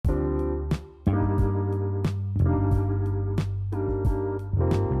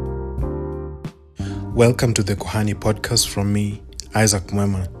Welcome to the Kohani podcast from me, Isaac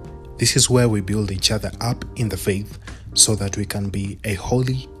Mwema. This is where we build each other up in the faith so that we can be a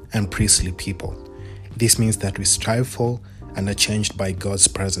holy and priestly people. This means that we strive for and are changed by God's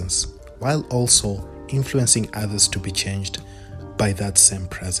presence, while also influencing others to be changed by that same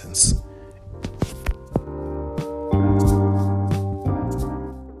presence.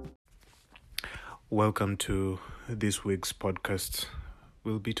 Welcome to this week's podcast.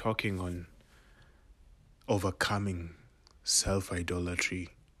 We'll be talking on overcoming self-idolatry.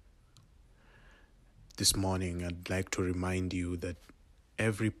 This morning, I'd like to remind you that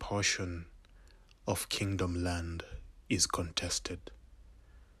every portion of kingdom land is contested.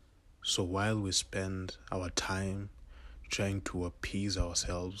 So while we spend our time trying to appease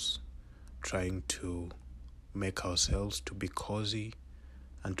ourselves, trying to make ourselves to be cozy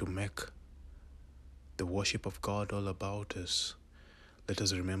and to make the worship of God all about us, let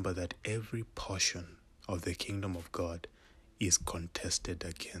us remember that every portion of the kingdom of God is contested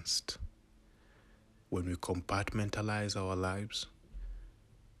against. When we compartmentalize our lives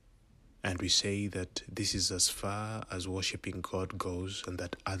and we say that this is as far as worshiping God goes and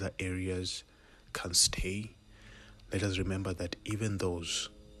that other areas can stay, let us remember that even those,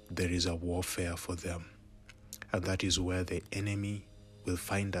 there is a warfare for them. And that is where the enemy will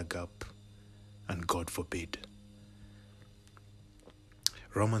find a gap, and God forbid.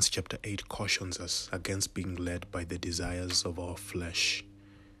 Romans chapter 8 cautions us against being led by the desires of our flesh.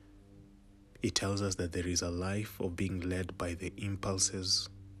 It tells us that there is a life of being led by the impulses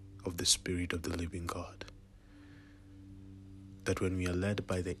of the Spirit of the living God. That when we are led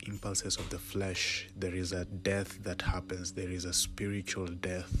by the impulses of the flesh, there is a death that happens. There is a spiritual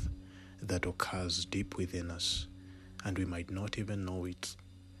death that occurs deep within us, and we might not even know it.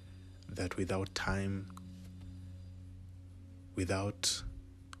 That without time, without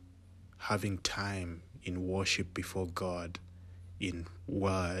having time in worship before God, in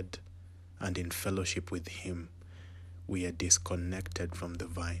word and in fellowship with Him, we are disconnected from the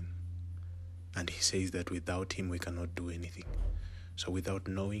vine. And He says that without Him we cannot do anything. So without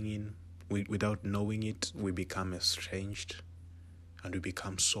knowing it, we become estranged and we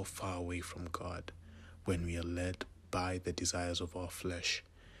become so far away from God when we are led by the desires of our flesh.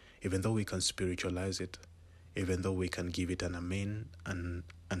 Even though we can spiritualize it, even though we can give it an amen and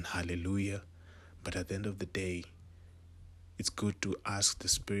hallelujah, but at the end of the day, it's good to ask the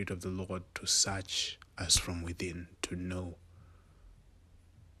Spirit of the Lord to search us from within, to know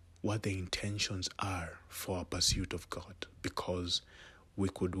what the intentions are for our pursuit of God, because we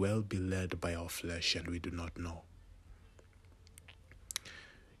could well be led by our flesh and we do not know.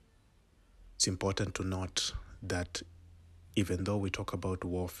 It's important to note that even though we talk about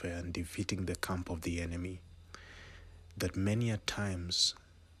warfare and defeating the camp of the enemy, that many a times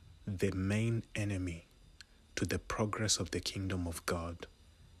the main enemy to the progress of the kingdom of God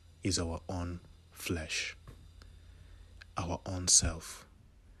is our own flesh, our own self.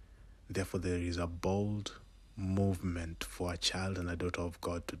 Therefore, there is a bold movement for a child and a daughter of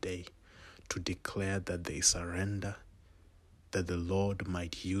God today to declare that they surrender, that the Lord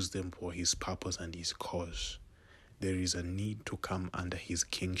might use them for His purpose and His cause. There is a need to come under His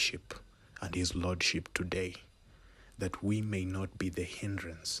kingship and His lordship today, that we may not be the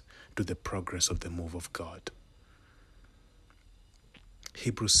hindrance to the progress of the move of God.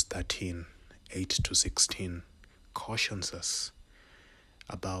 Hebrews 13, 8-16 cautions us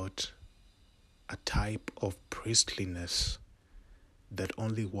about a type of priestliness that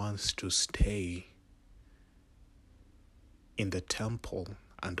only wants to stay in the temple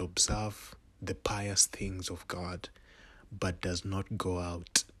and observe the pious things of God, but does not go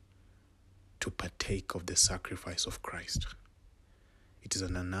out to partake of the sacrifice of Christ. It is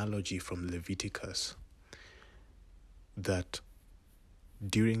an analogy from Leviticus that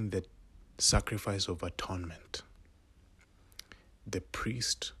during the sacrifice of atonement, the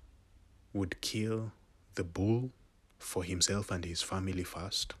priest would kill the bull for himself and his family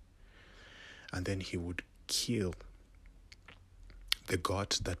first, and then he would kill the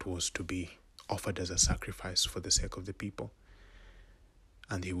goat that was to be offered as a sacrifice for the sake of the people,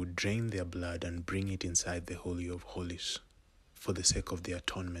 and he would drain their blood and bring it inside the Holy of Holies for the sake of the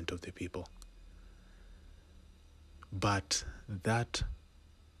atonement of the people. But that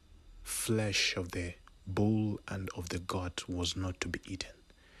flesh of the bull and of the goat was not to be eaten.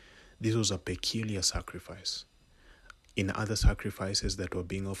 This was a peculiar sacrifice. In other sacrifices that were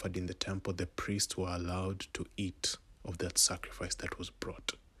being offered in the temple, the priests were allowed to eat of that sacrifice that was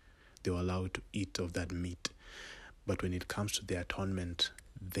brought. They were allowed to eat of that meat. But when it comes to the atonement,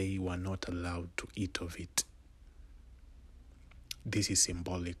 they were not allowed to eat of it. This is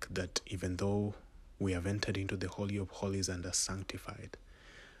symbolic that even though We have entered into the Holy of Holies and are sanctified.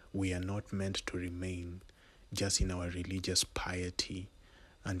 We are not meant to remain just in our religious piety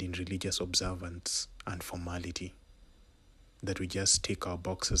and in religious observance and formality, that we just tick our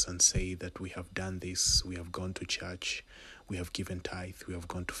boxes and say that we have done this, we have gone to church, we have given tithe, we have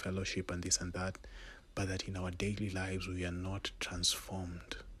gone to fellowship and this and that, but that in our daily lives we are not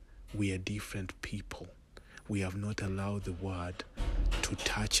transformed. We are different people. We have not allowed the word to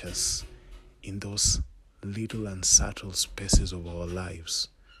touch us in those little and subtle spaces of our lives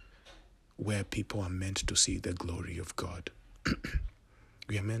where people are meant to see the glory of God.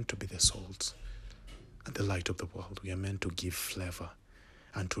 We are meant to be the salt and the light of the world. We are meant to give flavor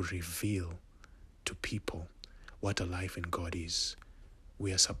and to reveal to people what a life in God is.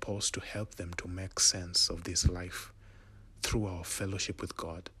 We are supposed to help them to make sense of this life through our fellowship with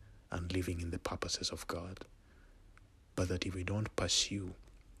God and living in the purposes of God. But that if we don't pursue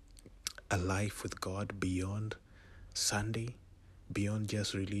a life with God beyond Sunday, beyond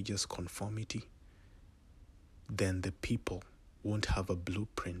just religious conformity, then the people won't have a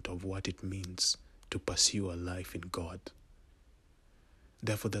blueprint of what it means to pursue a life in God.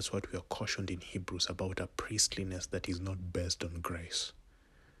 Therefore, that's what we are cautioned in Hebrews about a priestliness that is not based on grace.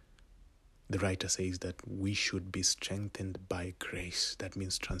 The writer says that we should be strengthened by grace. That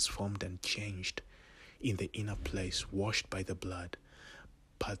means transformed and changed in the inner place, washed by the blood.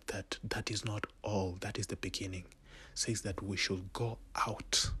 But that is not all. That is the beginning. It says that we should go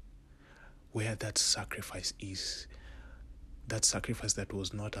out where that sacrifice is. That sacrifice that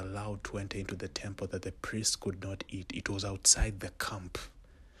was not allowed to enter into the temple, that the priest could not eat. It was outside the camp.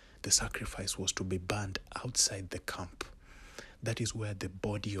 The sacrifice was to be burned outside the camp. That is where the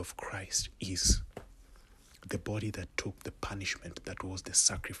body of Christ is. The body that took the punishment, that was the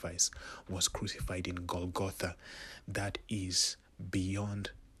sacrifice, was crucified in Golgotha. That is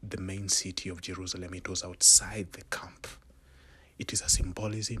beyond the main city of Jerusalem. It was outside the camp. It is a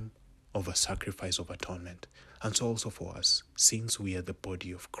symbolism of a sacrifice of atonement. And so also for us, since we are the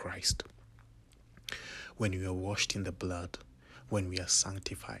body of Christ, when we are washed in the blood, when we are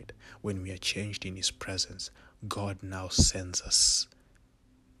sanctified, when we are changed in His presence, God now sends us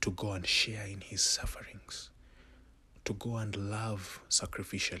to go and share in His sufferings, to go and love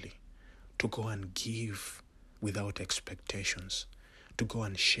sacrificially, to go and give without expectations, to go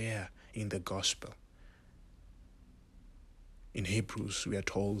and share in the gospel. In Hebrews, we are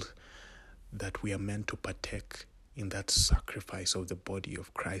told that we are meant to partake in that sacrifice of the body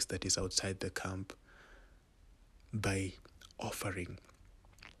of Christ that is outside the camp by offering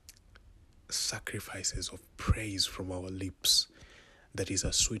sacrifices of praise from our lips. That is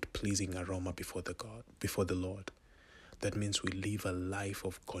a sweet, pleasing aroma before the Lord. That means we live a life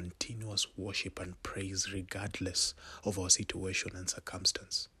of continuous worship and praise regardless of our situation and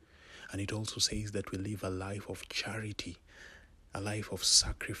circumstance. And it also says that we live a life of charity, a life of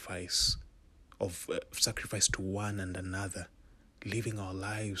sacrifice to one and another, living our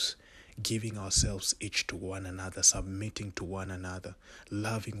lives, giving ourselves each to one another, submitting to one another,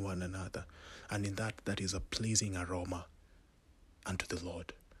 loving one another. And in that is a pleasing aroma unto the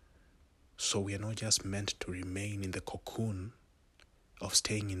Lord. So we are not just meant to remain in the cocoon of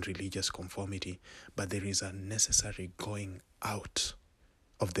staying in religious conformity, but there is a necessary going out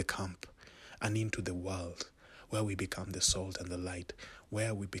of the camp and into the world, where we become the salt and the light,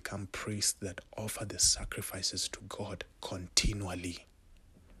 where we become priests that offer the sacrifices to God continually.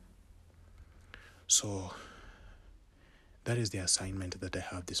 So that is the assignment that I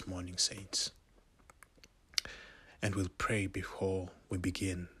have this morning, saints. And we'll pray before we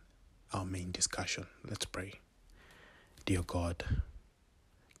begin our main discussion. Let's pray. Dear God,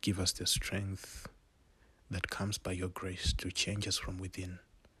 give us the strength that comes by your grace to change us from within,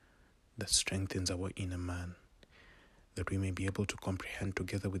 that strengthens our inner man, that we may be able to comprehend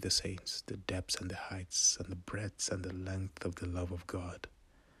together with the saints the depths and the heights and the breadths and the length of the love of God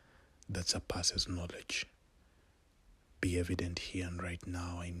that surpasses knowledge. Be evident here and right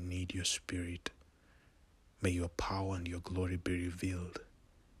now. I need your Spirit. May your power and your glory be revealed.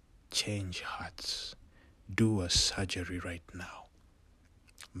 Change hearts. Do a surgery right now.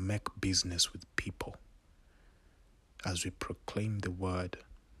 Make business with people. As we proclaim the word,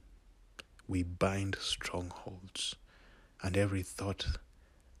 we bind strongholds and every thought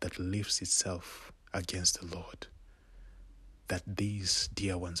that lifts itself against the Lord, that these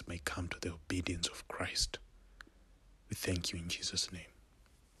dear ones may come to the obedience of Christ. We thank you in Jesus' name.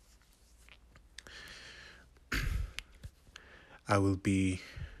 I will be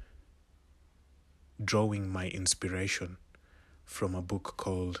drawing my inspiration from a book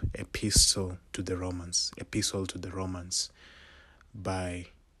called Epistle to the Romans by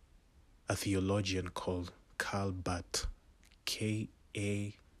a theologian called Karl Barth, Karlbarth,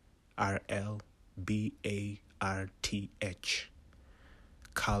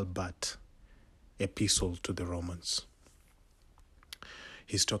 Karl Barth, Epistle to the Romans.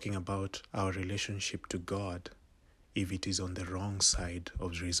 He's talking about our relationship to God if it is on the wrong side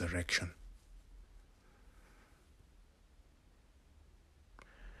of resurrection.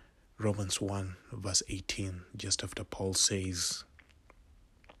 Romans 1 verse 18, just after Paul says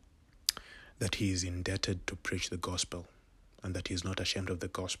that he is indebted to preach the gospel and that he is not ashamed of the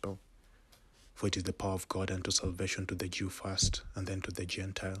gospel, for it is the power of God unto salvation to the Jew first and then to the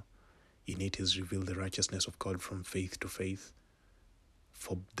Gentile. In it is revealed the righteousness of God from faith to faith,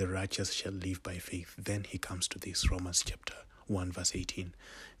 for the righteous shall live by faith. Then he comes to this, Romans chapter 1 verse 18.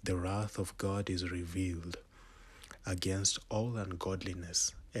 The wrath of God is revealed against all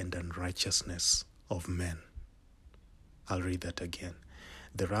ungodliness and unrighteousness of men. I'll read that again.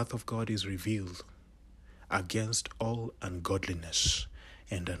 The wrath of God is revealed against all ungodliness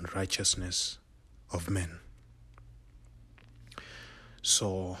and unrighteousness of men.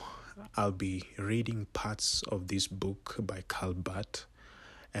 So I'll be reading parts of this book by Karl Barth,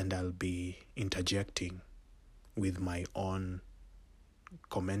 and I'll be interjecting with my own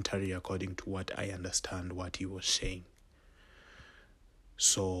commentary according to what I understand what he was saying.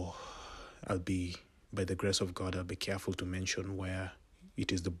 So I'll be, by the grace of God, I'll be careful to mention where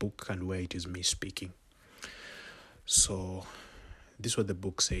it is the book and where it is me speaking. So this is what the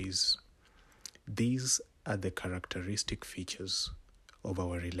book says. These are the characteristic features of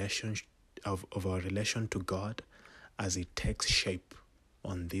our relation to God as it takes shape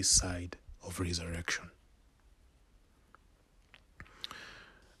on this side of resurrection.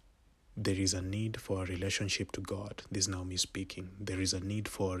 There is a need for a relationship to God. This is now me speaking. There is a need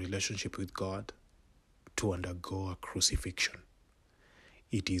for a relationship with God to undergo a crucifixion.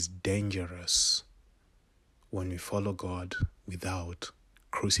 It is dangerous when we follow God without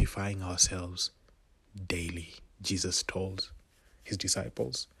crucifying ourselves daily. Jesus told his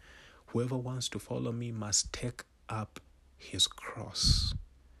disciples, whoever wants to follow me must take up his cross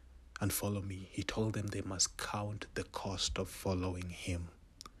and follow me. He told them they must count the cost of following him.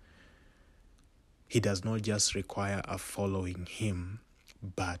 He does not just require a following him,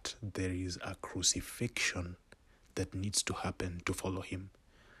 but there is a crucifixion that needs to happen to follow him.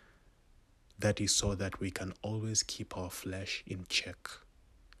 That is so that we can always keep our flesh in check,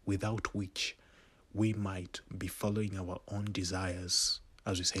 without which we might be following our own desires,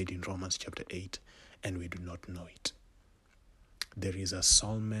 as we said in Romans chapter 8, and we do not know it. There is a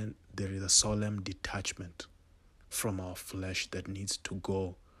solemn detachment from our flesh that needs to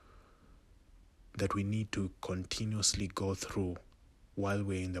go, that we need to continuously go through while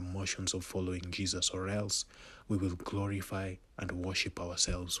we're in the motions of following Jesus, or else we will glorify and worship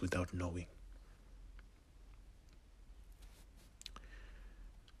ourselves without knowing.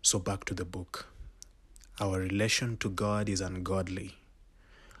 So back to the book. Our relation to God is ungodly.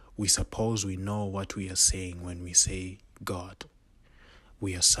 We suppose we know what we are saying when we say God.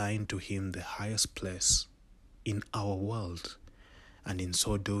 We assign to him the highest place in our world, and in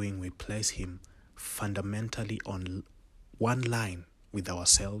so doing we place him fundamentally on one line with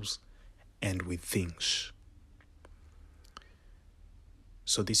ourselves and with things.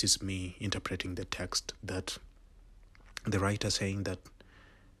 So this is me interpreting the text, that the writer saying that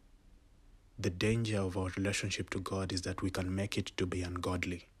the danger of our relationship to God is that we can make it to be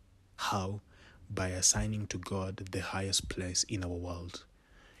ungodly. How? By assigning to God the highest place in our world.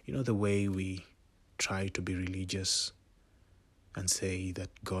 You know the way we try to be religious and say that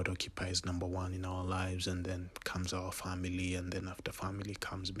God occupies number one in our lives, and then comes our family, and then after family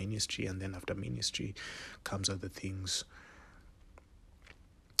comes ministry, and then after ministry comes other things.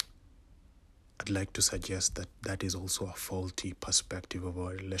 I'd like to suggest that that is also a faulty perspective of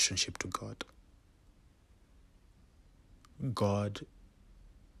our relationship to God. God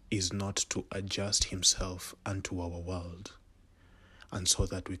is not to adjust himself unto our world, and so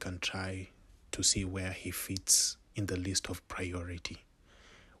that we can try to see where he fits in the list of priority.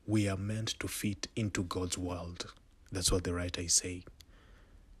 We are meant to fit into God's world. That's what the writer is saying.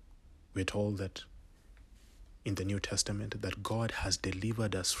 We're told that in the New Testament that God has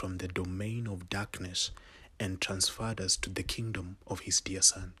delivered us from the domain of darkness and transferred us to the kingdom of his dear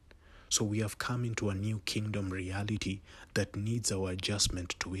Son. So we have come into a new kingdom reality that needs our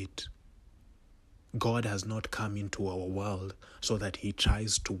adjustment to it. God has not come into our world so that he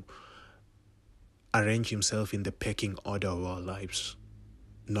tries to arrange himself in the pecking order of our lives.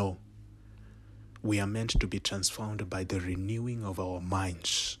 No. We are meant to be transformed by the renewing of our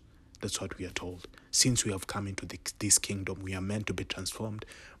minds. That's what we are told. Since we have come into this kingdom, we are meant to be transformed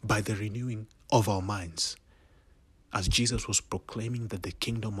by the renewing of our minds. As Jesus was proclaiming that the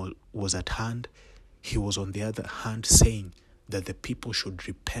kingdom was at hand, he was on the other hand saying that the people should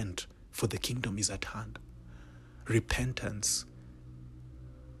repent, for the kingdom is at hand. Repentance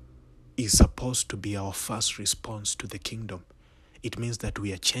is supposed to be our first response to the kingdom. It means that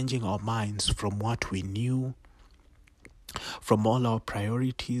we are changing our minds from what we knew, from all our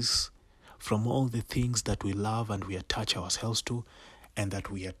priorities, from all the things that we love and we attach ourselves to, and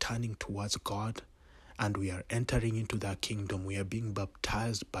that we are turning towards God, and we are entering into that kingdom. We are being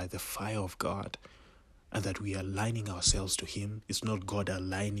baptized by the fire of God, and that we are aligning ourselves to Him. It's not God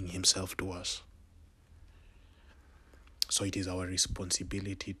aligning Himself to us. So it is our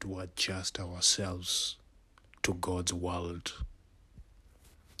responsibility to adjust ourselves to God's world.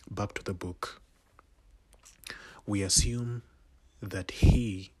 Back to the book. We assume that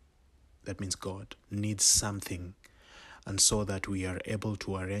He, that means God, needs something, and so that we are able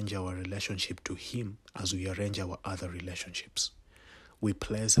to arrange our relationship to Him as we arrange our other relationships. We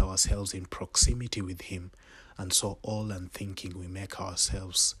place ourselves in proximity with Him, and so all unthinking we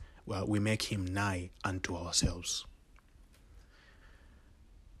make Him nigh unto ourselves.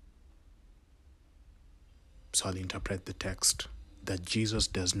 So I'll interpret the text that Jesus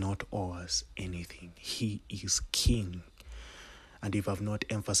does not owe us anything. He is King. And if I've not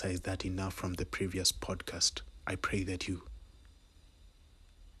emphasized that enough from the previous podcast, I pray that you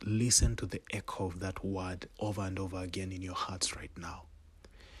listen to the echo of that word over and over again in your hearts right now.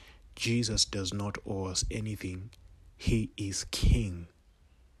 Jesus does not owe us anything. He is King.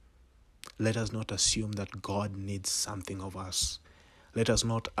 Let us not assume that God needs something of us. Let us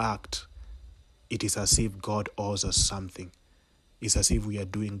not act. It is as if God owes us something. It's as if we are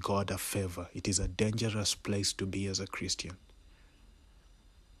doing God a favor. It is a dangerous place to be as a Christian.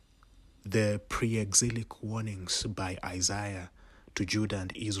 The pre-exilic warnings by Isaiah to Judah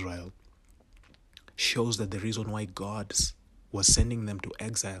and Israel shows that the reason why God was sending them to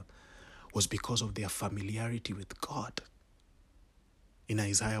exile was because of their familiarity with God. In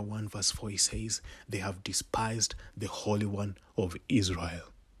Isaiah 1 verse 4, he says, "They have despised the Holy One of Israel.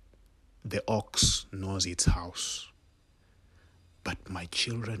 The ox knows its house, but my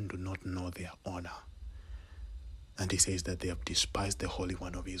children do not know their honor." And he says that they have despised the Holy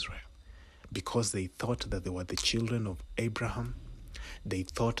One of Israel. Because they thought that they were the children of Abraham, they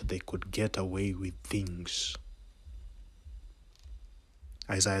thought they could get away with things.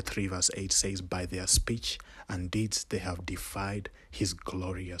 Isaiah 3 verse 8 says, "By their speech and deeds they have defied His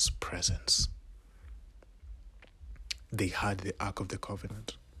glorious presence." They had the Ark of the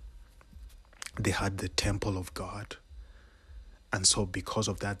Covenant. They had the temple of God. And so because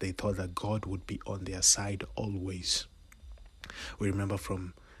of that, they thought that God would be on their side always. We remember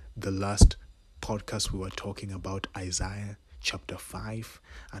from the last podcast we were talking about Isaiah chapter 5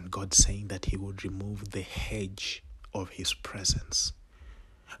 and God saying that He would remove the hedge of His presence.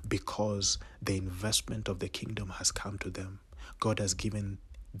 Because the investment of the kingdom has come to them, God has given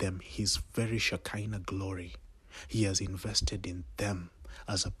them His very Shekinah glory. He has invested in them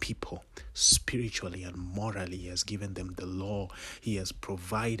as a people, spiritually and morally. He has given them the law. He has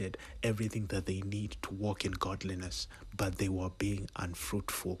provided everything that they need to walk in godliness, but they were being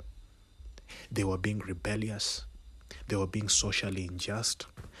unfruitful. They were being rebellious. They were being socially unjust.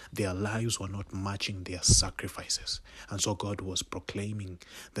 Their lives were not matching their sacrifices. And so God was proclaiming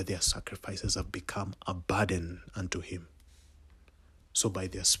that their sacrifices have become a burden unto Him. So by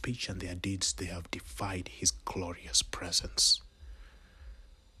their speech and their deeds, they have defied His glorious presence.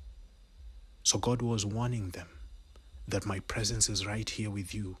 So God was warning them that my presence is right here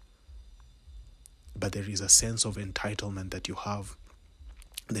with you. But there is a sense of entitlement that you have.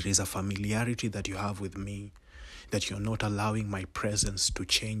 There is a familiarity that you have with me, that you're not allowing my presence to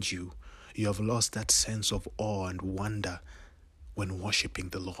change you. You have lost that sense of awe and wonder when worshiping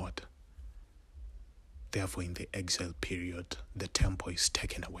the Lord. Therefore, in the exile period, the temple is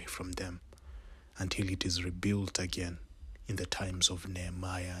taken away from them until it is rebuilt again in the times of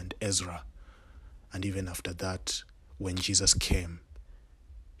Nehemiah and Ezra. And even after that, when Jesus came,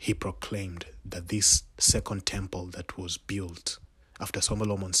 He proclaimed that this second temple that was built after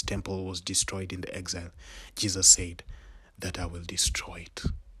Solomon's temple was destroyed in the exile, Jesus said that I will destroy it.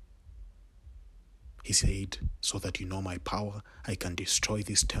 He said, so that you know my power, I can destroy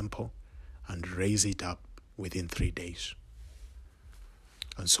this temple and raise it up within 3 days.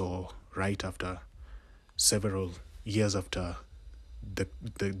 And so right after several years after the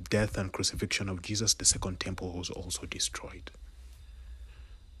death and crucifixion of Jesus, the second temple was also destroyed.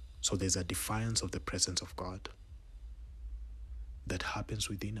 So there's a defiance of the presence of God that happens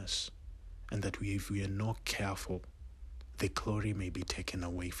within us. and that if we are not careful, the glory may be taken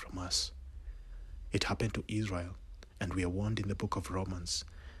away from us. It happened to Israel, and we are warned in the book of Romans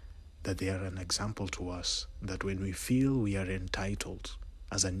that they are an example to us, that when we feel we are entitled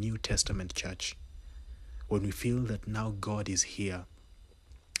as a New Testament church, when we feel that now God is here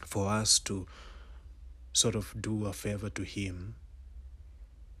for us to sort of do a favor to him,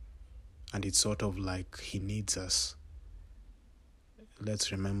 and it's sort of like he needs us,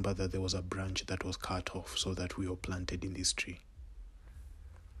 let's remember that there was a branch that was cut off so that we were planted in this tree.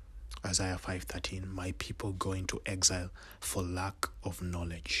 Isaiah 5:13, my people go into exile for lack of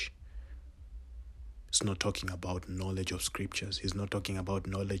knowledge. It's not talking about knowledge of scriptures. He's not talking about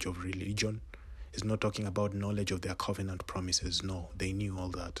knowledge of religion. He's not talking about knowledge of their covenant promises. No, they knew all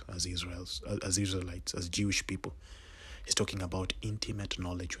that as Israelites, as Jewish people. He's talking about intimate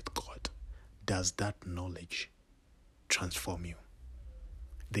knowledge with God. Does that knowledge transform you?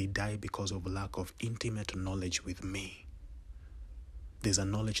 They die because of lack of intimate knowledge with me. There's a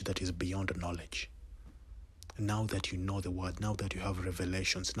knowledge that is beyond knowledge. Now that you know the word, now that you have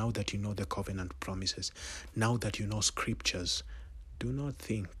revelations, now that you know the covenant promises, now that you know scriptures, do not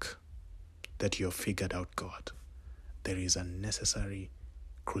think that you have figured out God. There is a necessary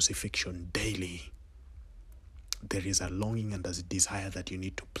crucifixion daily. There is a longing and a desire that you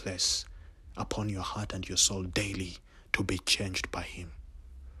need to place upon your heart and your soul daily to be changed by him.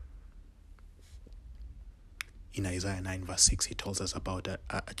 In Isaiah 9 verse 6, he tells us about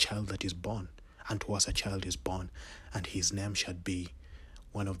a child that is born. Unto us a child is born, and his name shall be,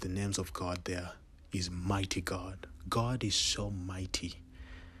 one of the names of God there is Mighty God. God is so mighty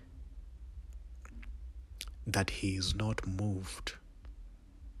that he is not moved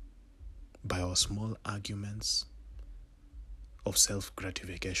by our small arguments of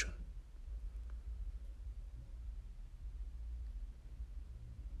self-gratification.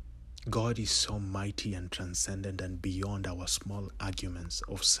 God is so mighty and transcendent and beyond our small arguments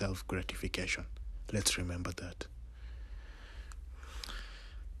of self-gratification. Let's remember that.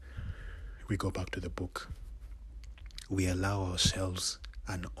 We go back to the book. We allow ourselves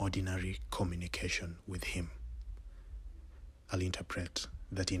an ordinary communication with him. I'll interpret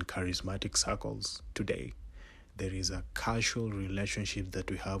that in charismatic circles today, there is a casual relationship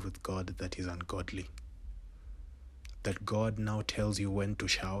that we have with God that is ungodly. That God now tells you when to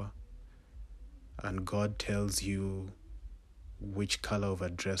shower, and God tells you which color of a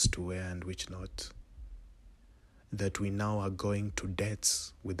dress to wear and which not. That we now are going to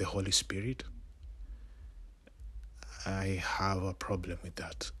dates with the Holy Spirit. I have a problem with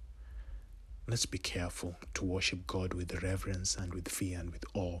that. Let's be careful to worship God with reverence and with fear and with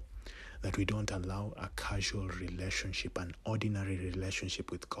awe, that we don't allow a casual relationship, an ordinary relationship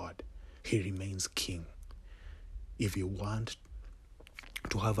with God. He remains King. If you want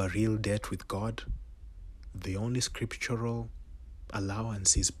to have a real date with God, the only scriptural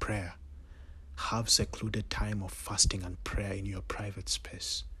allowance is prayer. Have secluded time of fasting and prayer in your private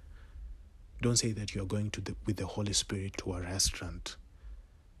space. Don't say that you're going with the Holy Spirit to a restaurant.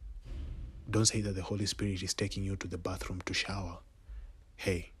 Don't say that the Holy Spirit is taking you to the bathroom to shower.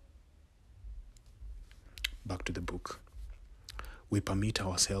 Hey, back to the book. We permit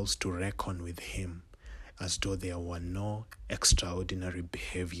ourselves to reckon with him as though there were no extraordinary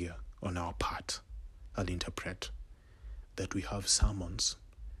behavior on our part. I'll interpret that we have sermons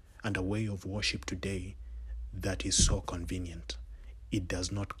and a way of worship today that is so convenient. It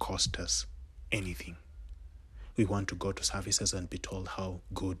does not cost us anything. We want to go to services and be told how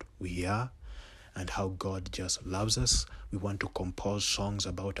good we are and how God just loves us. We want to compose songs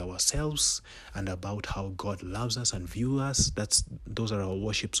about ourselves and about how God loves us and views us. Those are our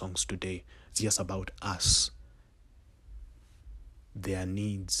worship songs today. It's just about us. There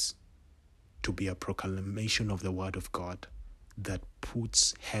needs to be a proclamation of the word of God that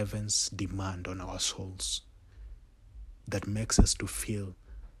puts heaven's demand on our souls, that makes us to feel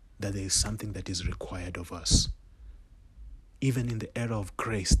that there is something that is required of us. Even in the era of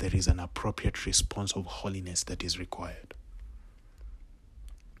grace, there is an appropriate response of holiness that is required.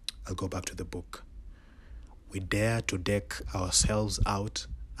 I'll go back to the book. We dare to deck ourselves out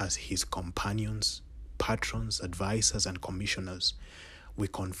as his companions, patrons, advisors, and commissioners. We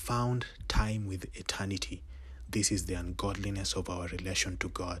confound time with eternity. This is the ungodliness of our relation to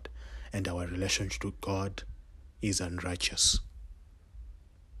God, and our relation to God is unrighteous.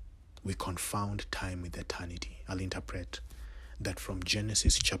 We confound time with eternity. I'll interpret that from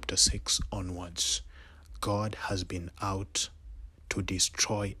Genesis chapter 6 onwards, God has been out to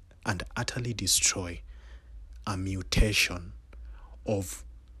destroy and utterly destroy a mutation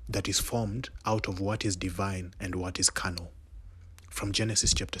that is formed out of what is divine and what is carnal. From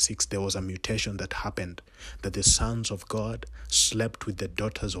Genesis chapter 6, there was a mutation that happened, that the sons of God slept with the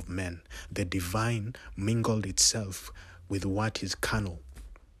daughters of men. The divine mingled itself with what is carnal.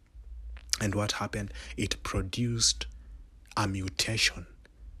 And what happened? It produced a mutation.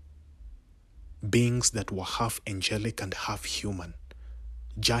 Beings that were half angelic and half human.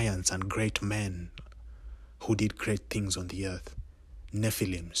 Giants and great men who did great things on the earth.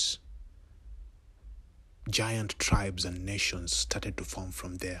 Nephilims. Giant tribes and nations started to form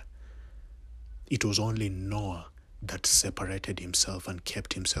from there. It was only Noah that separated himself and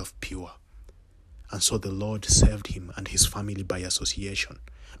kept himself pure. And so the Lord saved him and his family by association,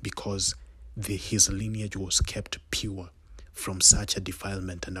 because his lineage was kept pure from such a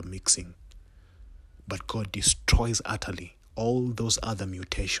defilement and a mixing. But God destroys utterly all those other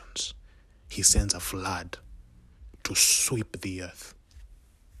mutations. He sends a flood to sweep the earth.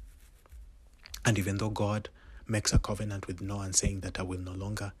 And even though God makes a covenant with Noah and saying that I will no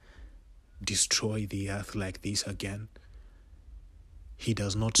longer destroy the earth like this again, he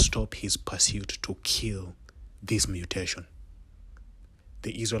does not stop his pursuit to kill this mutation.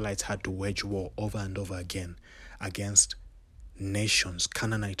 The Israelites had to wage war over and over again against nations,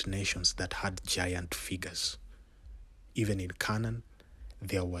 Canaanite nations that had giant figures. Even in Canaan,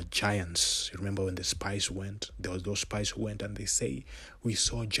 there were giants. You remember when the spies went? There was those spies who went and they say, we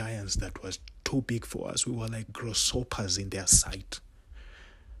saw giants that was too big for us. We were like grasshoppers in their sight.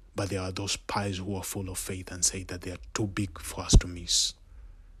 But there are those spies who are full of faith and say that they are too big for us to miss.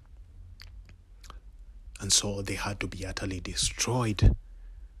 And so they had to be utterly destroyed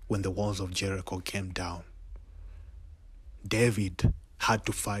when the walls of Jericho came down. David had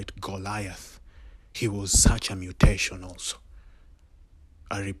to fight Goliath. He was such a mutation also.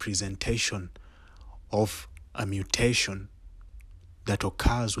 A representation of a mutation that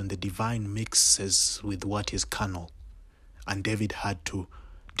occurs when the divine mixes with what is carnal. And David had to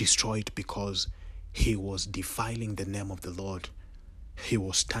destroy it because he was defiling the name of the Lord. He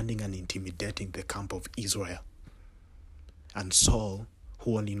was standing and intimidating the camp of Israel. And Saul,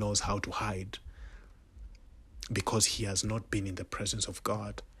 who only knows how to hide, because he has not been in the presence of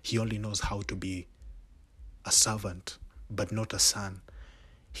God, he only knows how to be a servant, but not a son.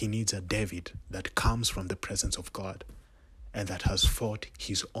 He needs a David that comes from the presence of God and that has fought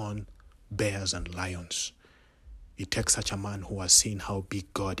his own bears and lions. It takes such a man who has seen how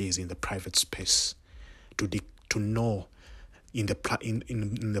big God is in the private space to know in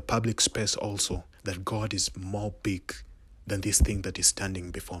the public space also that God is more big than this thing that is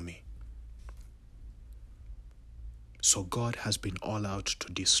standing before me. So God has been all out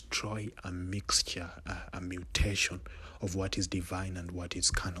to destroy a mixture, a mutation of what is divine and what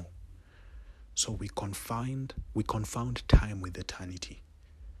is carnal. So we confound time with eternity.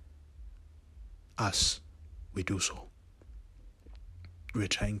 We do so. We're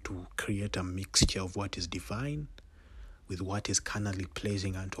trying to create a mixture of what is divine with what is carnally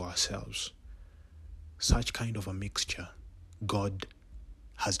pleasing unto ourselves. Such kind of a mixture, God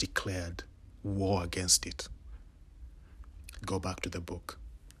has declared war against it. Go back to the book.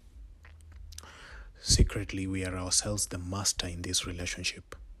 Secretly, we are ourselves the master in this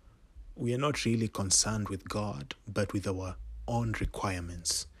relationship. We are not really concerned with God, but with our own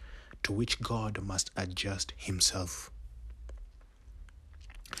requirements, to which God must adjust himself.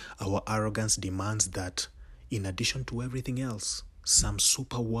 Our arrogance demands that, in addition to everything else, some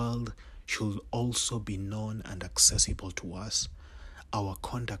super world should also be known and accessible to us. Our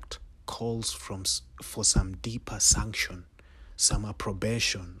conduct calls for some deeper sanction, some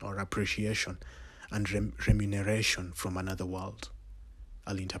approbation or appreciation and remuneration from another world.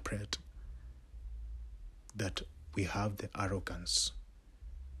 I'll interpret that we have the arrogance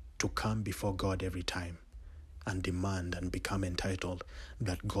to come before God every time and demand and become entitled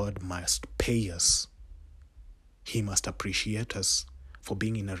that God must pay us. He must appreciate us for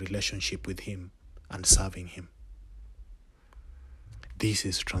being in a relationship with him and serving him. This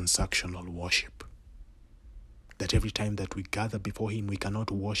is transactional worship. That every time that we gather before him, we cannot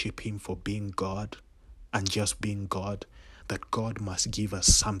worship him for being God and just being God, that God must give us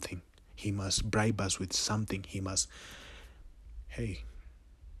something. He must bribe us with something.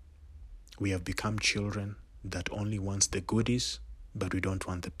 We have become children that only wants the goodies, but we don't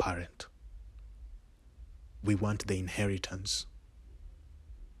want the parent. We want the inheritance.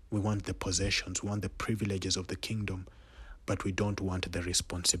 We want the possessions. We want the privileges of the kingdom, but we don't want the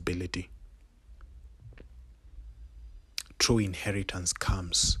responsibility. True inheritance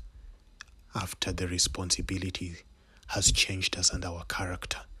comes after the responsibility has changed us and our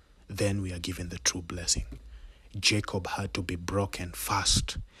character. Then we are given the true blessing. Jacob had to be broken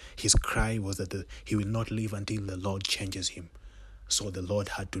first. His cry was that he will not live until the Lord changes him. So the Lord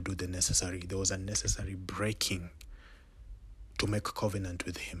had to do the necessary. There was a necessary breaking to make covenant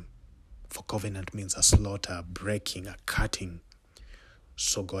with him. For covenant means a slaughter, a breaking, a cutting.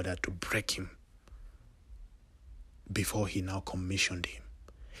 So God had to break him before he now commissioned him.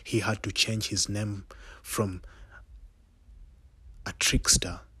 He had to change his name from a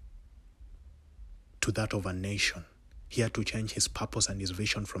trickster to that of a nation. He had to change his purpose and his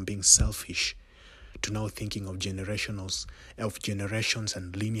vision from being selfish to now thinking of generations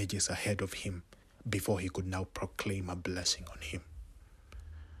and lineages ahead of him before he could now proclaim a blessing on him.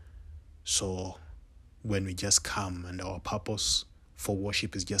 So when we just come and our purpose for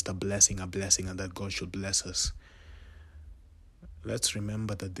worship is just a blessing, and that God should bless us, let's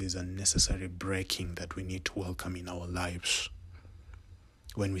remember that there's a necessary breaking that we need to welcome in our lives.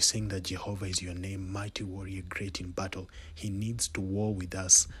 When we sing that Jehovah is your name, mighty warrior, great in battle, he needs to war with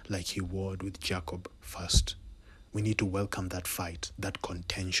us like he warred with Jacob first. We need to welcome that fight, that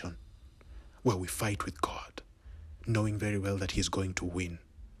contention, where we fight with God, knowing very well that he's going to win.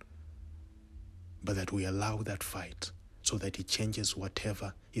 But that we allow that fight so that he changes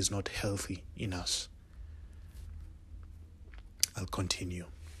whatever is not healthy in us. I'll continue.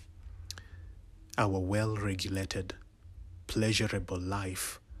 Our well-regulated, pleasurable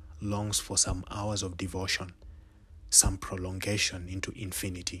life longs for some hours of devotion, some prolongation into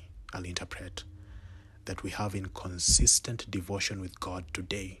infinity, I'll interpret, that we have in consistent devotion with God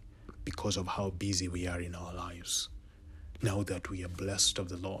today because of how busy we are in our lives. Now that we are blessed of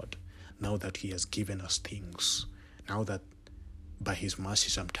the Lord, now that he has given us things, now that by his mercy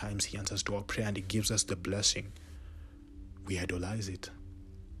sometimes he answers to our prayer and he gives us the blessing, we idolize it.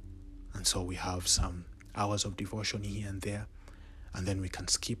 And so we have some hours of devotion here and there, and then we can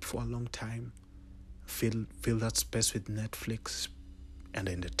skip for a long time, fill that space with Netflix and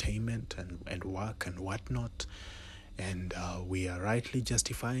entertainment and work and whatnot, and we are rightly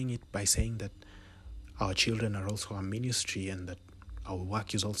justifying it by saying that our children are also a ministry and that our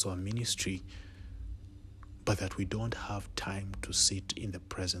work is also a ministry, but that we don't have time to sit in the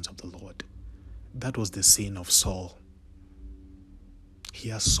presence of the Lord. That was the sin of Saul. He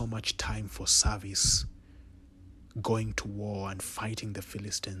has so much time for service, going to war and fighting the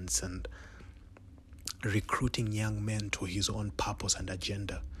Philistines and recruiting young men to his own purpose and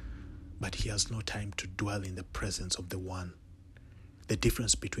agenda, but he has no time to dwell in the presence of the one. The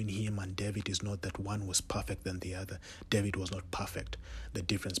difference between him and David is not that one was perfect than the other. David was not perfect. The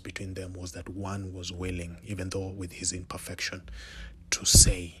difference between them was that one was willing, even though with his imperfection, to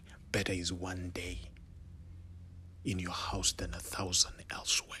say, better is one day in your house than 1,000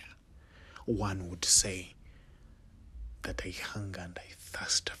 elsewhere. One would say that I hunger and I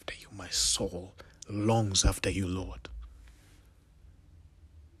thirst after you. My soul longs after you, Lord.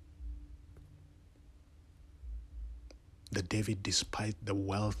 That David, despite the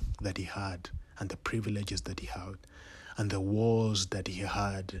wealth that he had and the privileges that he had and the wars that he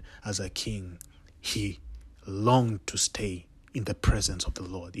had as a king, he longed to stay in the presence of the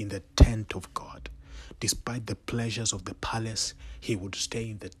Lord, in the tent of God. Despite the pleasures of the palace, he would stay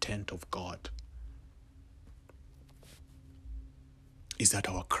in the tent of God. Is that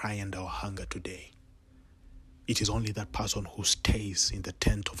our cry and our hunger today? It is only that person who stays in the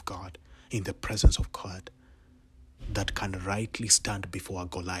tent of God, in the presence of God, that can rightly stand before a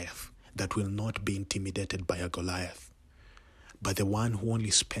Goliath, that will not be intimidated by a Goliath. But the one who only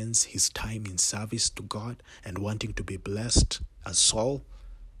spends his time in service to God and wanting to be blessed, as Saul,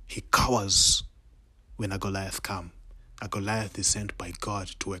 he cowers when a Goliath comes. A Goliath is sent by God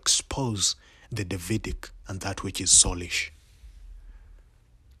to expose the Davidic and that which is soulish.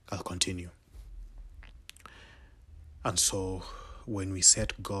 I'll continue. And so, when we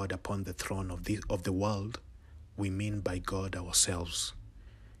set God upon the throne of the world, we mean by God ourselves.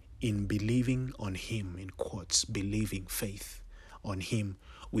 In believing on him, in quotes, believing faith on him,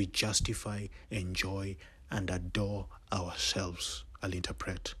 we justify, enjoy, and adore ourselves. I'll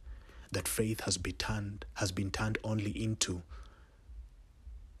interpret that faith has been turned only into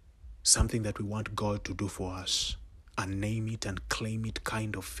something that we want God to do for us, a name it and claim it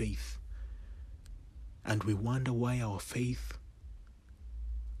kind of faith. And we wonder why our faith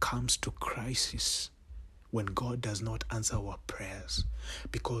comes to crisis when God does not answer our prayers,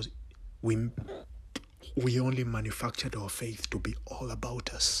 because we only manufactured our faith to be all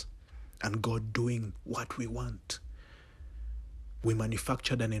about us and God doing what we want. We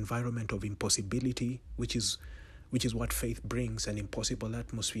manufactured an environment of impossibility, which is what faith brings, an impossible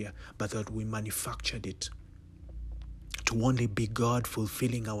atmosphere, but that we manufactured it to only be God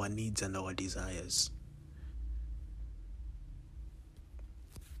fulfilling our needs and our desires.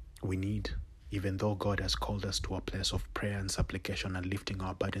 We need Even though God has called us to a place of prayer and supplication and lifting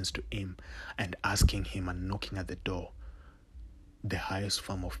our burdens to Him and asking Him and knocking at the door, the highest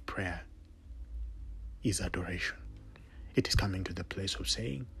form of prayer is adoration. It is coming to the place of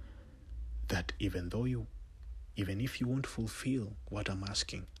saying that even if you won't fulfill what I'm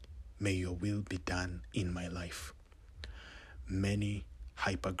asking, may your will be done in my life. Many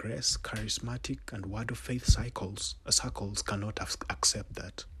hyper-grace, charismatic, and word of faith circles cannot accept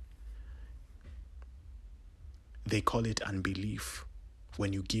that. They call it unbelief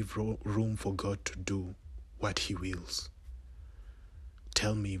when you give room for God to do what He wills.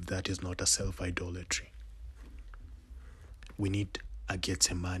 Tell me if that is not a self-idolatry. We need a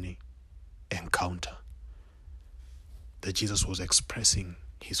Gethsemane encounter. That Jesus was expressing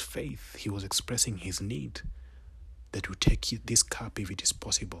His faith. He was expressing His need that we take this cup if it is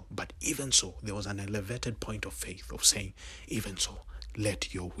possible. But even so, there was an elevated point of faith of saying, even so,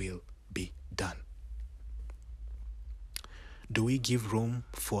 let your will be done. Do we give room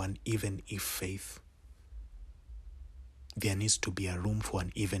for an even if faith? There needs to be a room for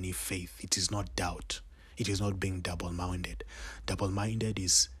an even if faith. It is not doubt. It is not being double-minded. Double-minded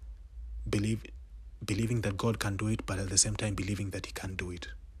is believing that God can do it, but at the same time believing that He can't do it.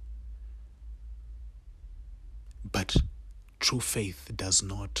 But true faith does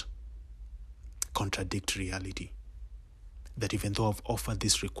not contradict reality. That even though I've offered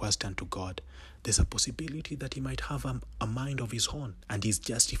this request unto God, there's a possibility that He might have a mind of His own, and He's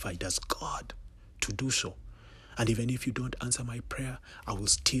justified as God to do so. And even if you don't answer my prayer, I will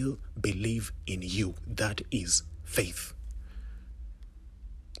still believe in you. That is faith.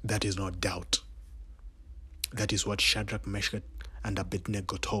 That is not doubt. That is what Shadrach, Meshach, and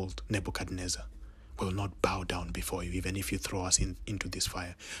Abednego told Nebuchadnezzar. We will not bow down before you, even if you throw us into this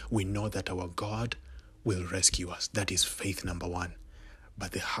fire. We know that our God will rescue us. That is faith number one.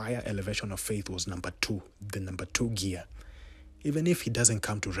 But the higher elevation of faith was number two, the number two gear. Even if He doesn't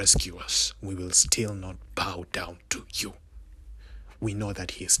come to rescue us, we will still not bow down to you. We know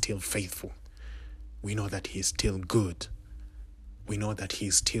that He is still faithful. We know that He is still good. We know that He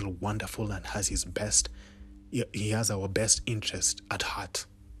is still wonderful and has His best. He has our best interest at heart.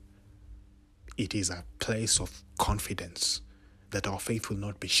 It is a place of confidence that our faith will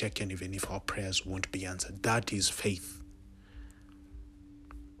not be shaken even if our prayers won't be answered. That is faith.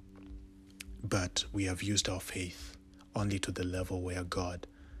 But we have used our faith only to the level where God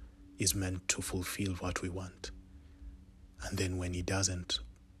is meant to fulfill what we want. And then when He doesn't,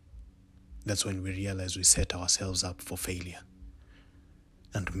 that's when we realize we set ourselves up for failure.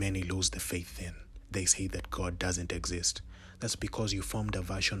 And many lose the faith then. They say that God doesn't exist. That's because you formed a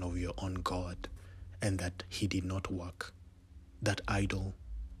version of your own God and that He did not work. That idol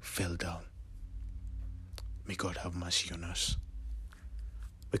fell down. May God have mercy on us.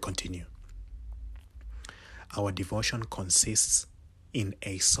 We continue. Our devotion consists in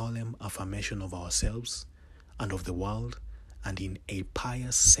a solemn affirmation of ourselves and of the world, and in a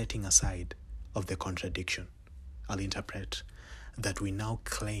pious setting aside of the contradiction. I'll interpret that we now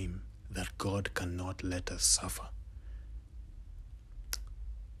claim that God cannot let us suffer.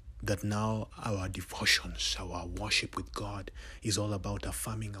 That now our devotions, our worship with God is all about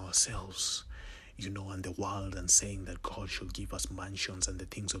affirming ourselves, and the world, and saying that God should give us mansions and the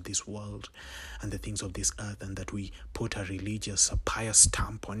things of this world and the things of this earth, and that we put a pious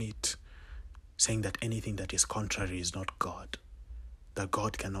stamp on it, saying that anything that is contrary is not God, that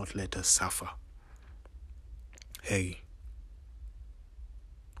God cannot let us suffer. Hey,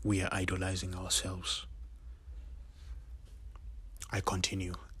 we are idolizing ourselves. I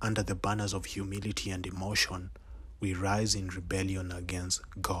continue. Under the banners of humility and emotion, we rise in rebellion against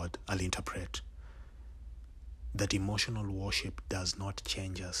God. I'll interpret that emotional worship does not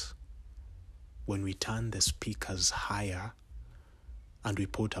change us. When we turn the speakers higher and we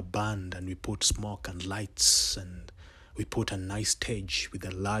put a band and we put smoke and lights and we put a nice stage with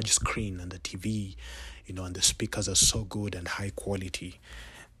a large screen and a TV, and the speakers are so good and high quality,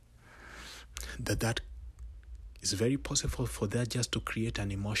 that is very possible for that just to create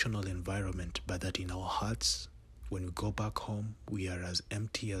an emotional environment, but that in our hearts, when we go back home, we are as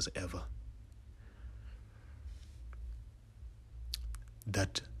empty as ever.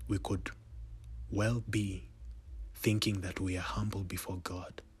 That we could well be thinking that we are humble before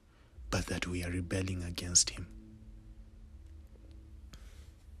God, but that we are rebelling against Him.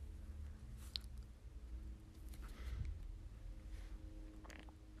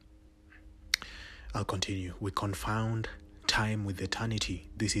 I'll continue. We confound time with eternity.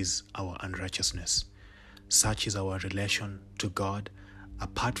 This is our unrighteousness. Such is our relation to God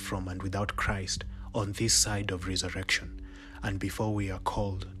apart from and without Christ on this side of resurrection and before we are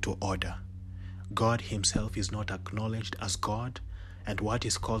called to order. God himself is not acknowledged as God, and what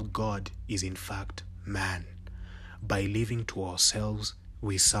is called God is in fact man. By living to ourselves,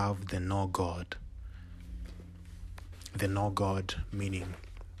 we serve the no God. The no God meaning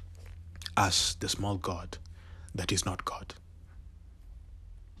us, the small God that is not God.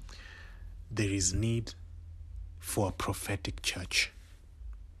 There is need for a prophetic church.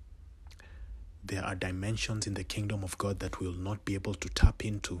 There are dimensions in the kingdom of God that we will not be able to tap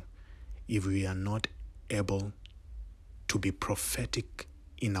into if we are not able to be prophetic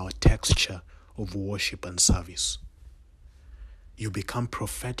in our texture of worship and service. You become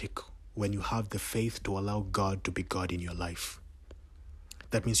prophetic when you have the faith to allow God to be God in your life.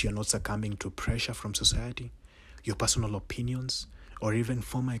 That means you're not succumbing to pressure from society, your personal opinions, or even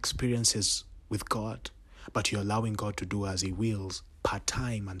former experiences with God, but you're allowing God to do as he wills per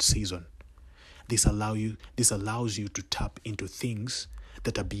time and season. This allows you to tap into things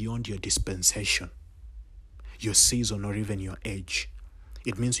that are beyond your dispensation, your season, or even your age.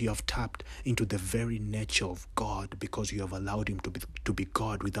 It means you have tapped into the very nature of God because you have allowed him to be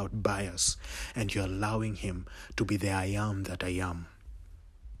God without bias, and you're allowing him to be the I am that I am.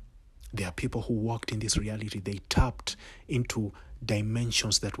 There are people who walked in this reality. They tapped into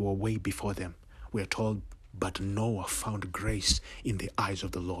dimensions that were way before them. We are told, but Noah found grace in the eyes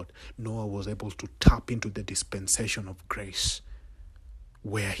of the Lord. Noah was able to tap into the dispensation of grace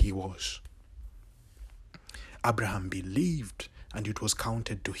where he was. Abraham believed, and it was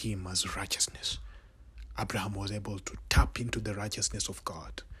counted to him as righteousness. Abraham was able to tap into the righteousness of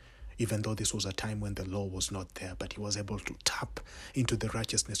God, even though this was a time when the law was not there, but he was able to tap into the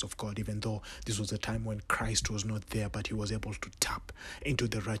righteousness of God, even though this was a time when Christ was not there, but he was able to tap into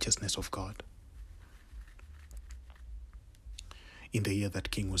the righteousness of God. In the year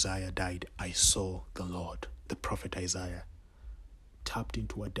that King Uzziah died, I saw the Lord. The prophet Isaiah tapped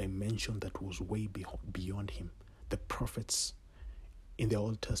into a dimension that was way beyond him. The prophets in the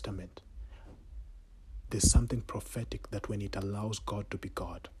Old Testament, there's something prophetic that when it allows God to be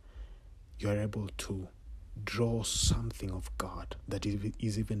God, you're able to draw something of God that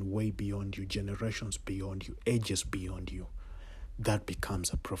is even way beyond you, generations beyond you, ages beyond you. That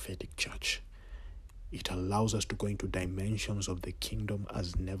becomes a prophetic church. It allows us to go into dimensions of the kingdom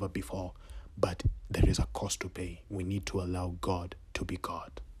as never before, but there is a cost to pay. We need to allow God to be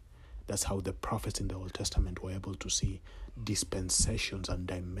God. That's how the prophets in the Old Testament were able to see dispensations and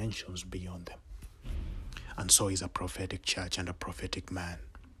dimensions beyond them. And so is a prophetic church and a prophetic man.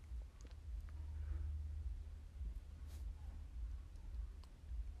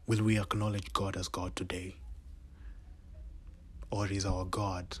 Will we acknowledge God as God today? Or is our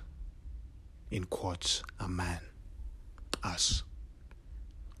God, in quotes, a man, us,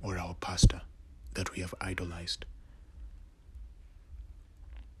 or our pastor that we have idolized?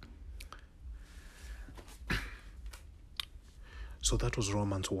 So that was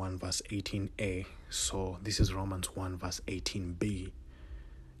Romans 1 verse 18a. So this is Romans 1 verse 18b.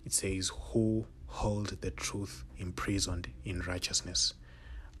 It says, who hold the truth imprisoned in righteousness.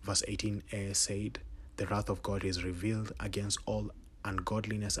 Verse 18a said, the wrath of God is revealed against all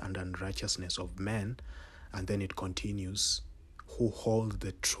ungodliness and unrighteousness of men. And then it continues, who hold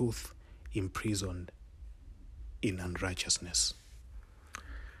the truth imprisoned in unrighteousness.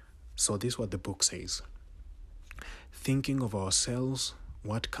 So this is what the book says. Thinking of ourselves,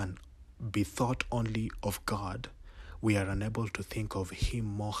 what can be thought only of God, we are unable to think of him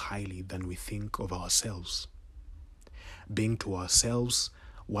more highly than we think of ourselves. Being to ourselves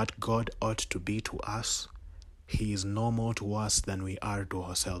what God ought to be to us, he is no more to us than we are to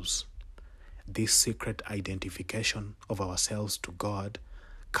ourselves. This secret identification of ourselves to God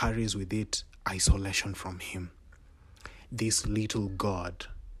carries with it isolation from him. This little God,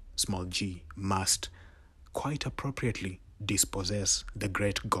 small g, must, quite appropriately, dispossess the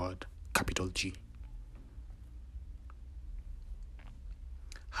great God, capital G.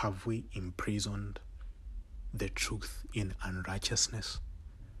 Have we imprisoned the truth in unrighteousness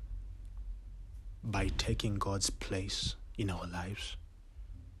by taking God's place in our lives?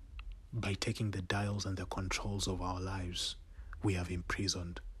 By taking the dials and the controls of our lives, we have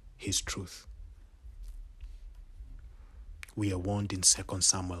imprisoned his truth. We are warned in 2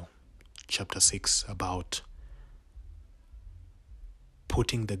 Samuel chapter 6 about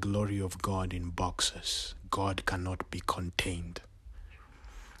putting the glory of God in boxes. God cannot be contained.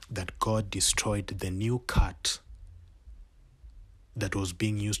 That God destroyed the new cart that was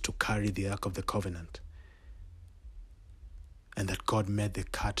being used to carry the Ark of the Covenant. And that God made the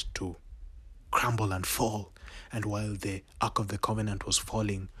cart to crumble and fall. And while the Ark of the Covenant was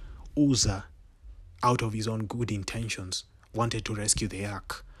falling, Uzzah, out of his own good intentions, wanted to rescue the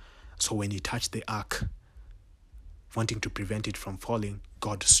Ark. So when he touched the ark, wanting to prevent it from falling,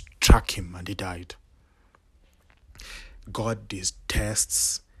 God struck him and he died. God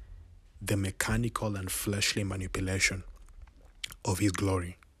detests the mechanical and fleshly manipulation of his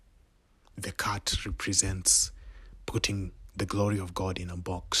glory. The cat represents putting the glory of God in a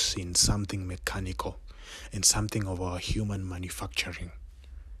box, in something mechanical, in something of our human manufacturing.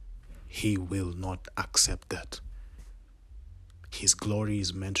 He will not accept that. His glory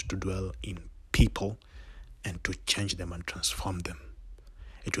is meant to dwell in people and to change them and transform them.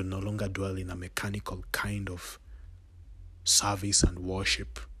 It will no longer dwell in a mechanical kind of service and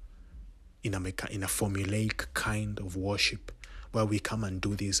worship, in a formulaic kind of worship, where we come and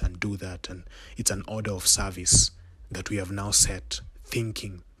do this and do that, and it's an order of service that we have now set,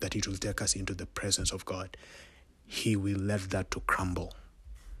 thinking that it will take us into the presence of God. He will let that to crumble.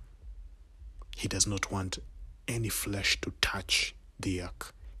 He does not want any flesh to touch the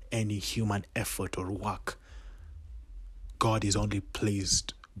ark, any human effort or work. God is only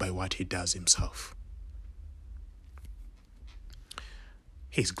pleased by what he does himself.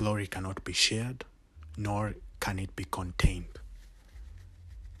 His glory cannot be shared, nor can it be contained.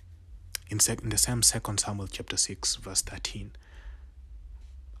 In the same 2 Samuel chapter 6, verse 13,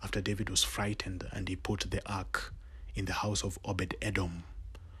 after David was frightened and he put the ark in the house of Obed-Edom,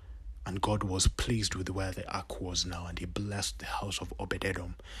 and God was pleased with where the ark was now, and he blessed the house of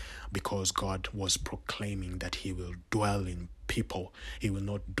Obed-Edom because God was proclaiming that he will dwell in people. He will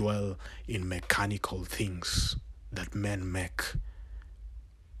not dwell in mechanical things that men make.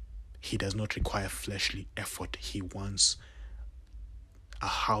 He does not require fleshly effort. He wants a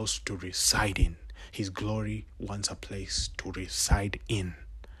house to reside in. His glory wants a place to reside in.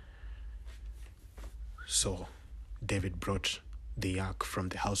 So David brought the ark from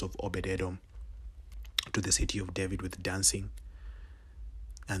the house of Obed-Edom to the city of David with dancing.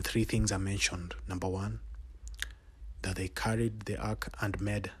 And 3 things are mentioned. Number 1, that they carried the ark and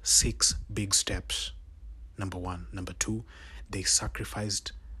made 6 big steps. Number 1. Number 2, they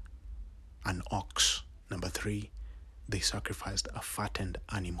sacrificed an ox. Number 3, they sacrificed a fattened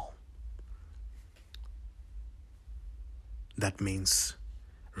animal. That means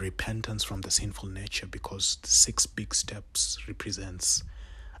repentance from the sinful nature, because the 6 big steps represents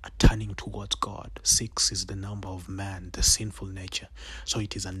a turning towards God. 6 is the number of man, the sinful nature. So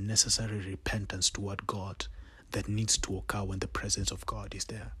it is a necessary repentance toward God that needs to occur when the presence of God is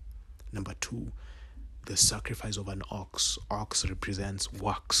there. Number 2, the sacrifice of an ox. Ox represents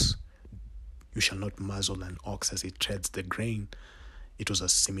works. You shall not muzzle an ox as it treads the grain. It was a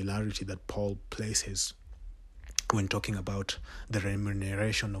similarity that Paul places when talking about the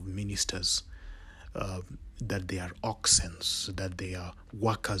remuneration of ministers, that they are oxen, that they are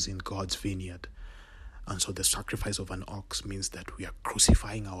workers in God's vineyard. And so the sacrifice of an ox means that we are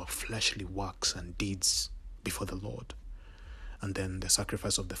crucifying our fleshly works and deeds before the Lord. And then the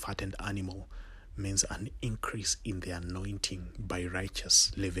sacrifice of the fattened animal means an increase in the anointing by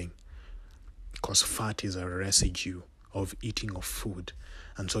righteous living. Because fat is a residue of eating of food,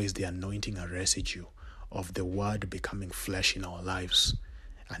 and so is the anointing a residue of the word becoming flesh in our lives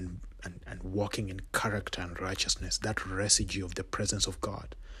and walking in character and righteousness. That residue of the presence of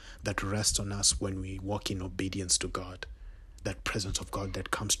God that rests on us when we walk in obedience to God. That presence of God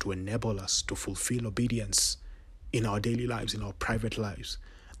that comes to enable us to fulfill obedience in our daily lives, in our private lives.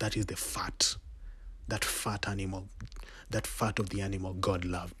 That is the fat, that fat animal, that fat of the animal God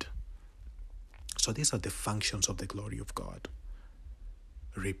loved. So these are the functions of the glory of God.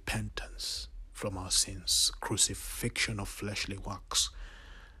 Repentance from our sins, crucifixion of fleshly works,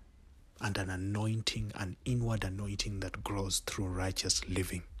 and an anointing, an inward anointing that grows through righteous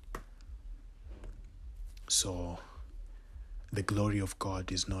living. So the glory of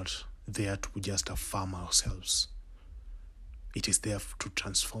God is not there to just affirm ourselves. It is there to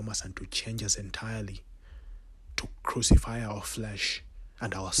transform us and to change us entirely, to crucify our flesh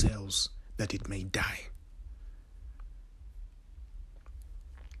and ourselves that it may die.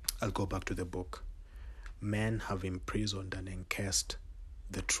 I'll go back to the book. Men have imprisoned and encased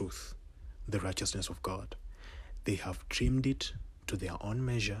the truth, the righteousness of God. They have trimmed it to their own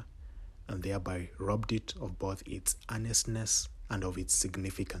measure and thereby robbed it of both its earnestness and of its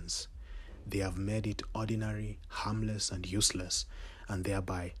significance. They have made it ordinary, harmless, and useless, and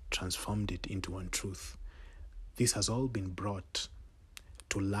thereby transformed it into untruth. This has all been brought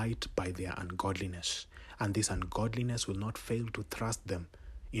to light by their ungodliness, and this ungodliness will not fail to thrust them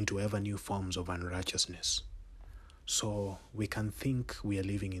into ever new forms of unrighteousness. So we can think we are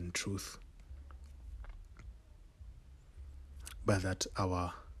living in truth, but that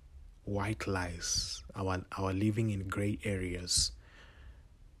our white lies, our living in gray areas,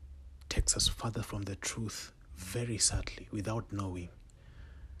 takes us further from the truth very sadly without knowing.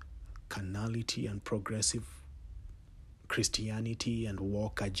 Carnality and progressive Christianity and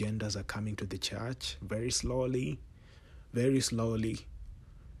woke agendas are coming to the church very slowly. And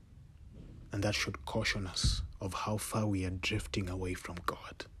that should caution us of how far we are drifting away from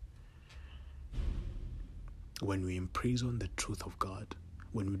God. When we imprison the truth of God,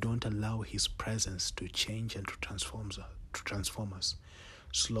 when we don't allow His presence to change and to transform us,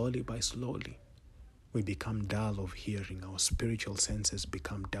 slowly by slowly, we become dull of hearing. Our spiritual senses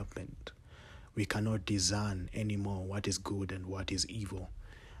become dampened. We cannot discern anymore what is good and what is evil.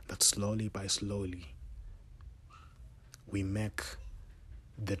 That slowly by slowly, we make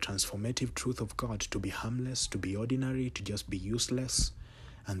the transformative truth of God to be harmless, to be ordinary, to just be useless,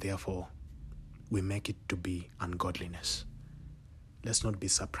 and therefore we make it to be ungodliness. Let's not be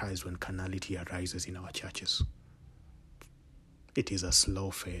surprised when carnality arises in our churches. It is a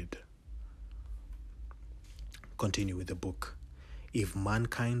slow fade. Continue with the book. If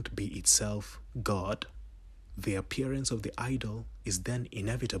mankind be itself God, the appearance of the idol is then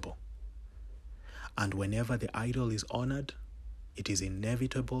inevitable. And whenever the idol is honored, it is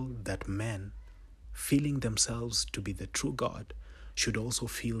inevitable that men, feeling themselves to be the true God, should also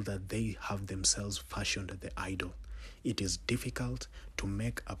feel that they have themselves fashioned the idol. It is difficult to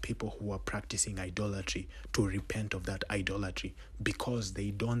make a people who are practicing idolatry to repent of that idolatry because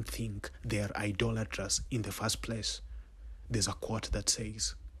they don't think they are idolatrous in the first place. There's a quote that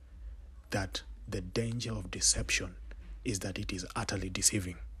says that the danger of deception is that it is utterly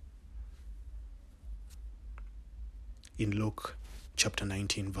deceiving. In Luke chapter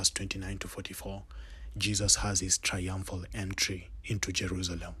 19, verse 29 to 44, Jesus has his triumphal entry into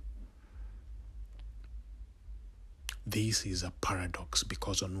Jerusalem. This is a paradox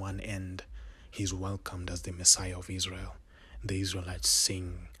because on one end, he's welcomed as the Messiah of Israel. The Israelites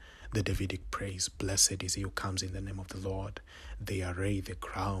sing the Davidic praise, "Blessed is he who comes in the name of the Lord." They array the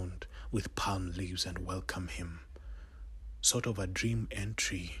ground with palm leaves and welcome him. Sort of a dream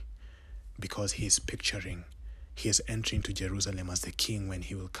entry because he's picturing he is entering to Jerusalem as the king when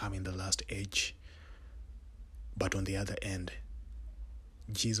he will come in the last age. But on the other end,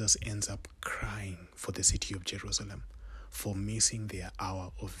 Jesus ends up crying for the city of Jerusalem for missing their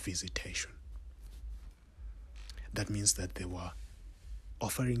hour of visitation. That means that they were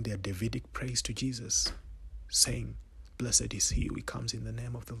offering their Davidic praise to Jesus, saying, "Blessed is he who comes in the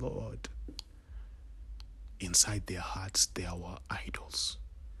name of the Lord." Inside their hearts, there were idols.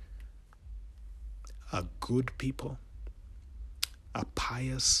 A good people, a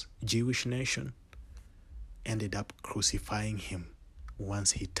pious Jewish nation, ended up crucifying him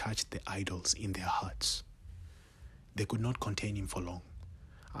once he touched the idols in their hearts. They could not contain him for long.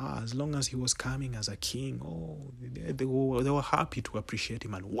 As long as he was coming as a king, they were happy to appreciate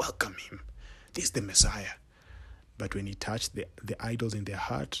him and welcome him. This is the Messiah. But when he touched the idols in their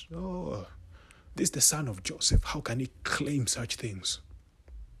heart, this is the son of Joseph. How can he claim such things?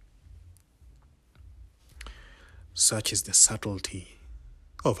 Such is the subtlety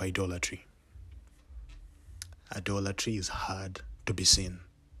of idolatry. Idolatry is hard to be seen.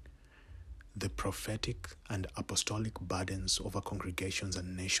 The prophetic and apostolic burdens over congregations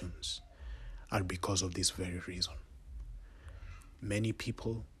and nations are because of this very reason. Many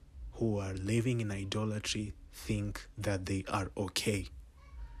people who are living in idolatry think that they are okay.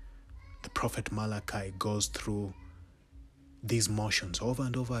 The prophet Malachi goes through these motions over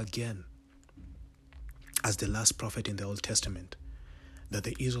and over again as the last prophet in the Old Testament, that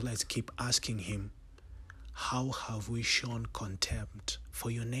the Israelites keep asking him, "How have we shown contempt for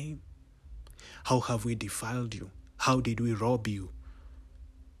your name? How have we defiled you? How did we rob you?"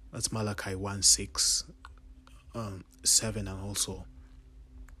 That's Malachi 1:6, 7, and also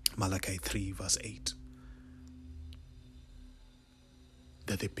Malachi 3, verse 8.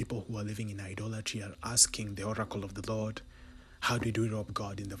 That the people who are living in idolatry are asking the oracle of the Lord, how did we rob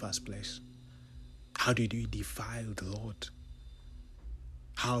God in the first place? How did we defile the Lord?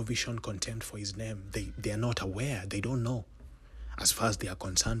 How have we shown contempt for his name? They are not aware. They don't know. As far as they are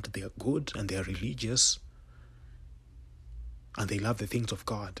concerned, they are good and they are religious and they love the things of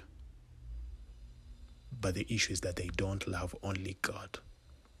God. But the issue is that they don't love only God.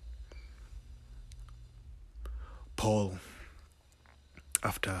 Paul,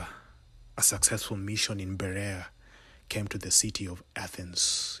 after a successful mission in Berea, came to the city of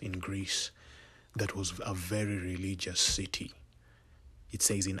Athens in Greece. That was a very religious city. It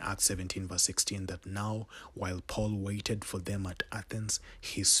says in Acts 17 verse 16 that now while Paul waited for them at Athens,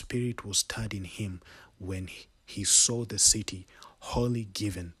 his spirit was stirred in him when he saw the city wholly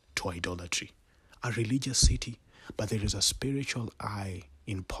given to idolatry. A religious city, but there is a spiritual eye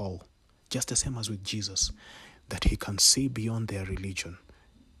in Paul just the same as with Jesus, that he can see beyond their religion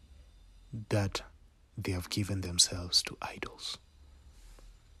that they have given themselves to idols.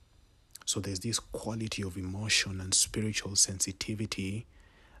 So there's this quality of emotion and spiritual sensitivity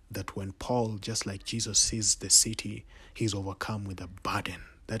that when Paul, just like Jesus, sees the city, he's overcome with a burden.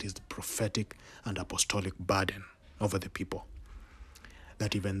 That is the prophetic and apostolic burden over the people.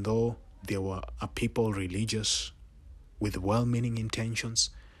 That even though there were a people religious with well-meaning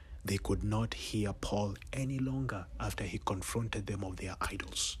intentions, they could not hear Paul any longer after he confronted them of their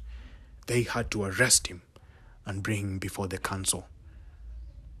idols. They had to arrest him and bring him before the council.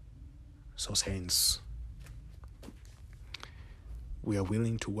 So saints, we are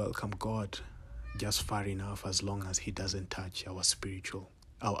willing to welcome God just far enough as long as he doesn't touch our spiritual,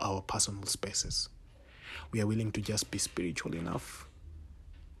 our personal spaces. We are willing to just be spiritual enough.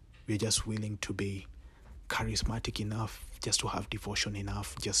 We are just willing to be charismatic enough, just to have devotion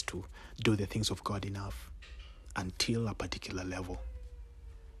enough, just to do the things of God enough until a particular level.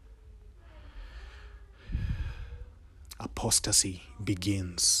 Apostasy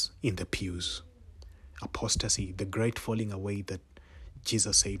begins in the pews. Apostasy, the great falling away that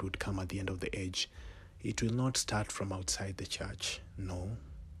Jesus said would come at the end of the age, it will not start from outside the church, no.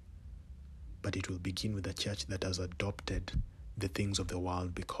 But it will begin with a church that has adopted the things of the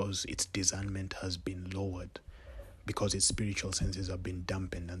world because its discernment has been lowered, because its spiritual senses have been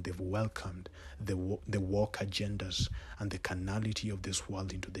dampened, and they've welcomed the woke agendas and the carnality of this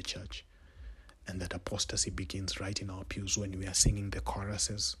world into the church. And that apostasy begins right in our pews when we are singing the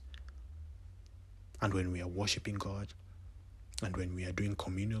choruses, and when we are worshiping God, and when we are doing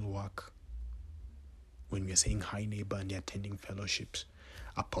communal work, when we are saying hi neighbor and attending fellowships.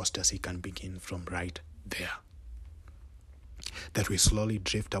 Apostasy can begin from right there. That we slowly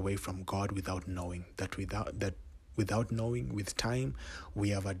drift away from God without knowing, without knowing, with time, we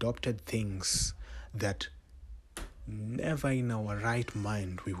have adopted things that never in our right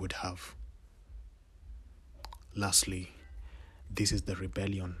mind we would have. Lastly, this is the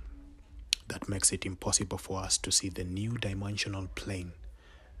rebellion that makes it impossible for us to see the new dimensional plane,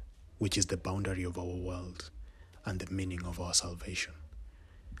 which is the boundary of our world and the meaning of our salvation.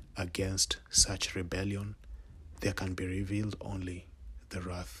 Against such rebellion, there can be revealed only the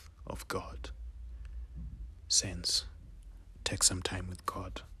wrath of God. Saints, take some time with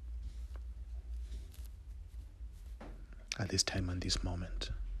God. At this time and this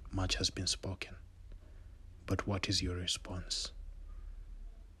moment, much has been spoken. But what is your response?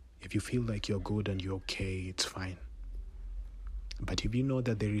 If you feel like you're good and you're okay, it's fine. But if you know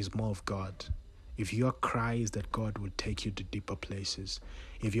that there is more of God, if your cry is that God will take you to deeper places,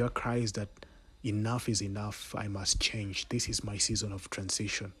 if your cry is that enough is enough, I must change, this is my season of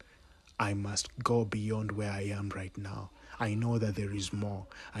transition, I must go beyond where I am right now. I know that there is more.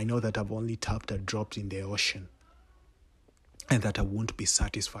 I know that I've only tapped a drop in the ocean, and that I won't be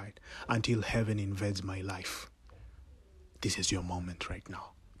satisfied until heaven invades my life. This is your moment right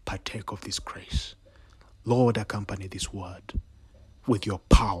now. Partake of this grace. Lord, accompany this word with your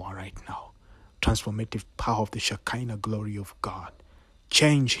power right now. Transformative power of the Shekinah glory of God.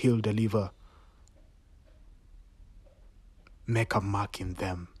 Change, heal, deliver. Make a mark in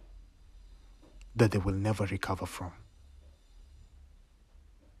them that they will never recover from.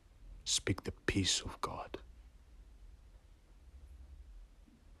 Speak the peace of God.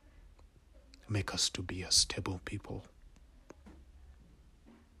 Make us to be a stable people.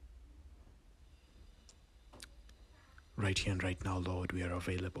 Right here and right now, Lord, we are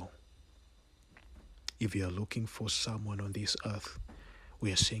available. If you are looking for someone on this earth,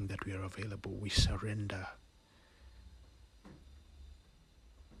 we are saying that we are available. We surrender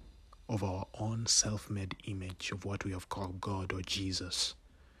of our own self-made image of what we have called God or Jesus.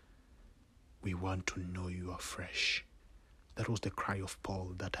 We want to know you afresh. That was the cry of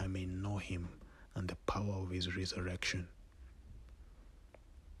Paul, that I may know him and the power of his resurrection.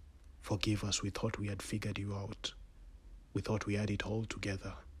 Forgive us, we thought we had figured you out. We thought we had it all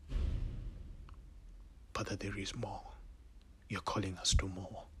together. But that there is more. You're calling us to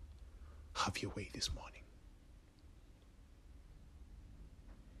more. Have your way this morning.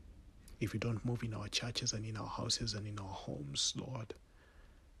 If you don't move in our churches and in our houses and in our homes, Lord,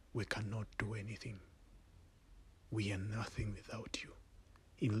 we cannot do anything. We are nothing without you.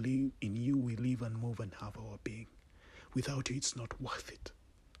 In you we live and move and have our being. Without you, it's not worth it.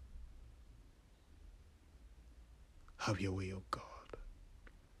 Have your way, O God.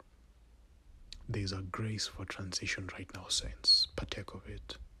 There is a grace for transition right now, saints. Partake of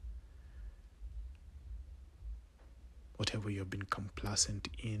it. Whatever you've been complacent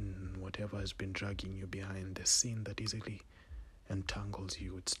in, whatever has been dragging you behind, the sin that easily entangles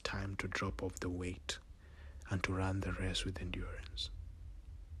you, it's time to drop off the weight and to run the race with endurance.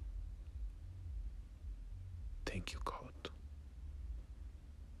 Thank you, God.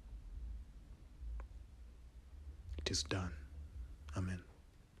 It is done. Amen.